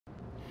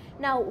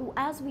Now,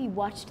 as we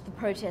watched the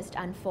protest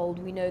unfold,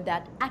 we know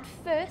that at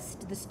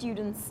first the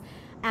students'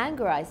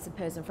 anger, I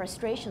suppose, and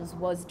frustrations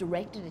was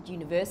directed at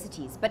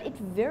universities, but it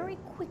very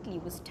quickly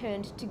was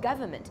turned to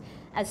government,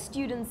 as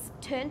students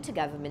turned to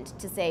government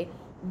to say,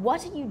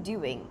 what are you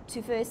doing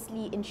to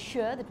firstly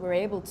ensure that we're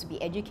able to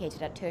be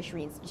educated at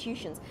tertiary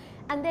institutions?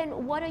 And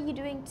then what are you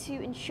doing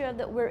to ensure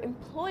that we're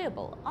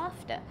employable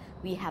after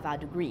we have our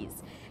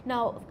degrees?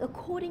 Now,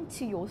 according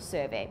to your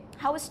survey,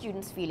 how are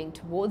students feeling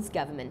towards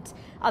government?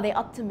 Are they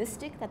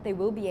optimistic that they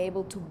will be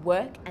able to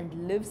work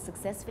and live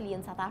successfully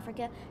in South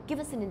Africa? Give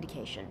us an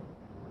indication.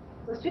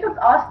 So students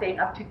are staying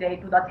up to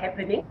date with what's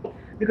happening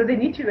because they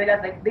need to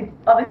realize that they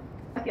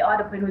obviously are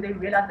at a point where they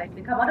realize that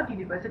they come out of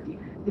university,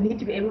 they need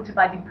to be able to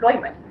find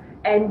employment.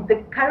 And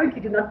they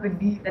currently do not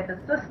believe that the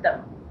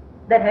system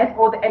that has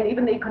all the, and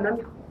even the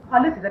economic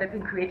policies that have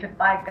been created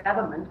by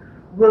government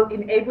will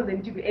enable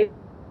them to be able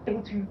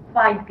to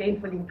find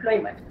gainful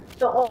employment.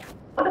 So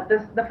all of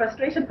this, the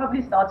frustration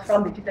probably starts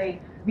from it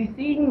today. We're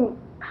seeing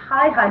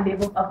high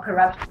levels of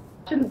corruption,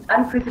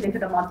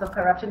 unprecedented amounts of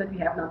corruption that we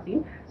have not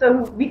seen.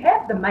 So we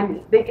have the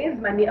money. There is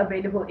money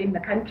available in the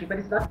country, but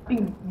it's not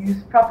being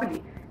used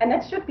properly. And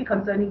that should be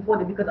concerning for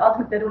them because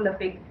ultimately that will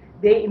affect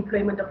their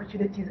employment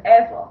opportunities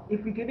as well.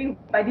 If we're giving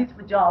buddies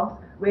for jobs,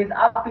 whereas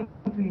I've been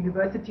to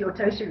university or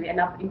tertiary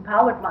and I've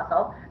empowered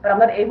myself, but I'm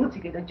not able to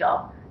get a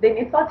job, then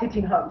it starts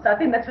hitting home. So I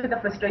think that's where the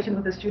frustration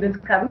with the students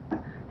comes,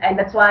 and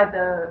that's why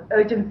the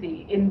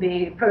urgency in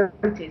the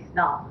protests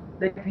now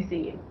that we're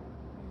seeing.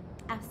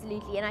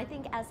 Absolutely, and I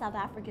think as South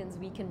Africans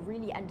we can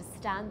really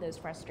understand those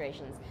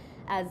frustrations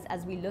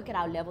as we look at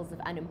our levels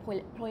of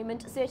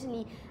unemployment.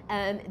 Certainly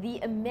the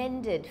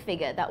amended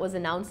figure that was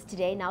announced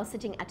today now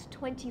sitting at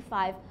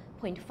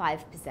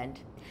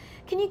 25.5%.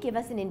 Can you give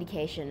us an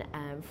indication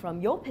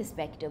from your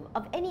perspective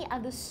of any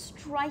other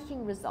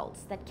striking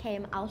results that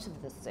came out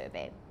of this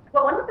survey?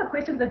 Well, one of the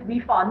questions that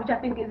we found, which I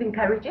think is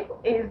encouraging,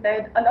 is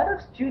that a lot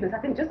of students, I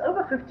think just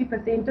over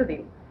 50% of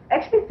them,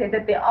 actually said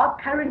that they are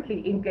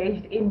currently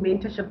engaged in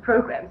mentorship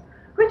programs,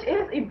 which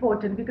is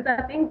important because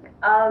I think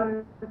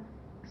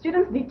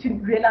students need to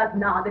realize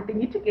now that they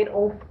need to get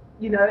off,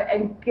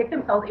 and get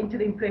themselves into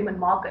the employment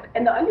market.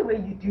 And the only way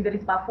you do that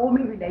is by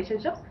forming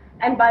relationships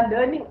and by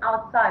learning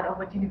outside of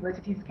what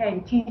universities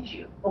can teach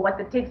you or what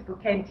the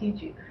textbook can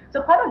teach you.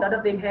 So quite a lot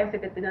of them have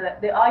said that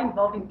they are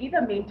involved in either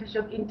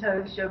mentorship,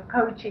 internship,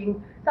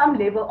 coaching, some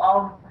level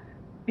of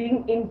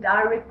being in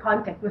direct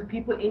contact with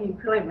people in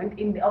employment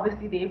in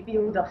obviously their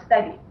field of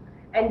study.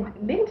 And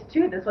linked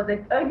to this was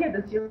that earlier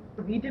this year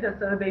we did a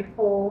survey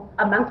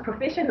amongst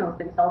professionals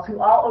themselves who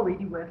are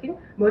already working,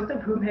 most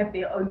of whom have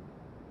their own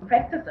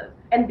practices.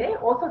 And they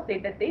also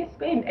said that they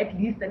spend at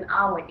least an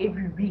hour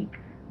every week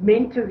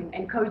mentoring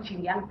and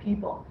coaching young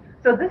people.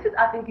 So this is,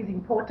 I think, is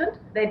important,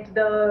 that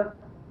there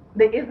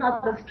is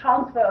not this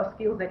transfer of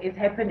skills that is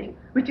happening,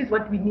 which is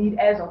what we need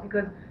as well,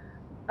 because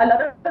a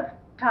lot of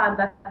times,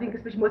 I think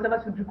especially most of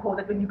us would recall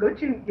that when you go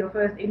to your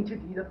first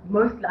interview, you're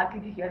most likely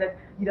to hear that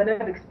you don't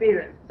have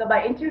experience. So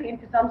by entering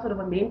into some sort of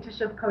a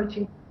mentorship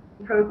coaching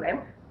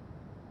program,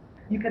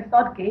 you can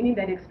start gaining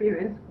that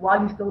experience while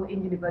you're still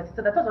in university.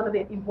 So that was one of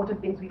the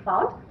important things we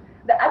found.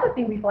 The other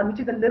thing we found,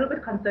 which is a little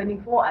bit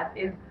concerning for us,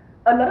 is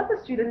a lot of the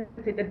students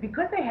said that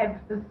because they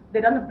have this,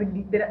 they don't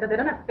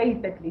have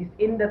faith, at least,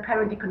 in the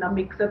current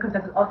economic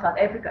circumstances of South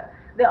Africa,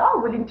 they are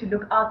willing to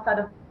look outside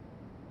of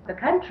the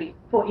country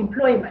for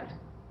employment,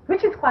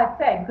 which is quite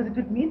sad because it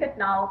would mean that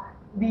now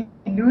we're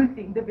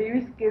losing the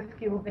very scarce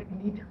skills that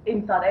we need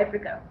in South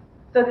Africa.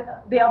 So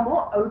they are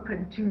more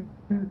open to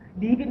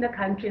leaving the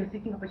country and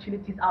seeking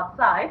opportunities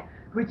outside,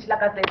 which,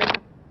 like I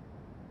said,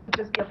 would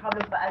just be a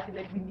problem for us in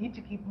that we need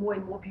to keep more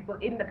and more people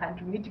in the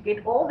country. We need to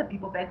get all the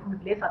people back who've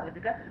left South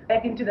Africa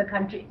back into the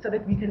country so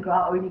that we can grow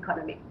our own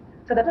economy.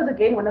 So that was,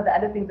 again, one of the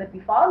other things that we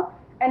found.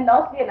 And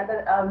lastly,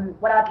 another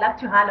what I'd like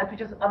to highlight,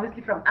 which is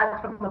obviously from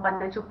us, from a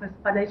financial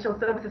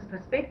services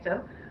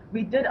perspective,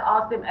 we did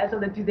ask them as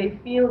well that do they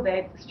feel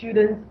that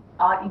students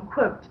are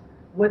equipped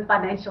with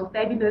financial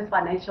savviness,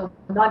 financial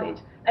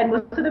knowledge. And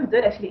most of them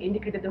did actually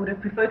indicate that they would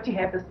have preferred to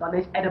have this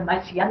knowledge at a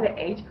much younger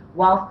age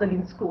while still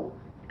in school.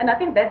 And I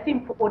think that's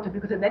important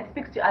because that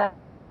speaks to us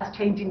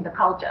changing the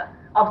culture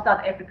of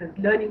South Africans,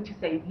 learning to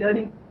save,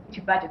 learning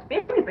to budget,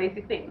 very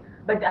basic things.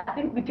 But I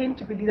think we tend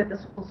to believe that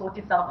this will sort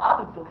itself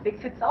out, it will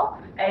fix itself,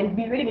 and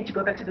we really need to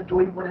go back to the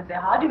drawing board and say,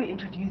 how do we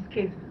introduce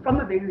kids from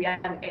a very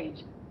young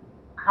age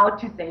how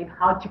to save,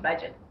 how to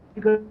budget?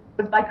 Because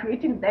by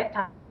creating that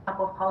type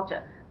of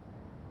culture,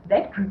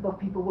 that group of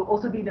people will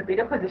also be in a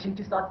better position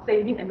to start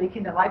saving and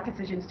making the right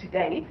decisions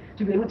today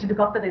to be able to look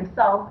after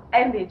themselves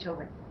and their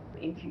children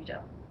in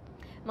future.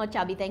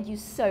 Motshabi, thank you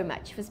so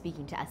much for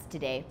speaking to us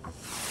today.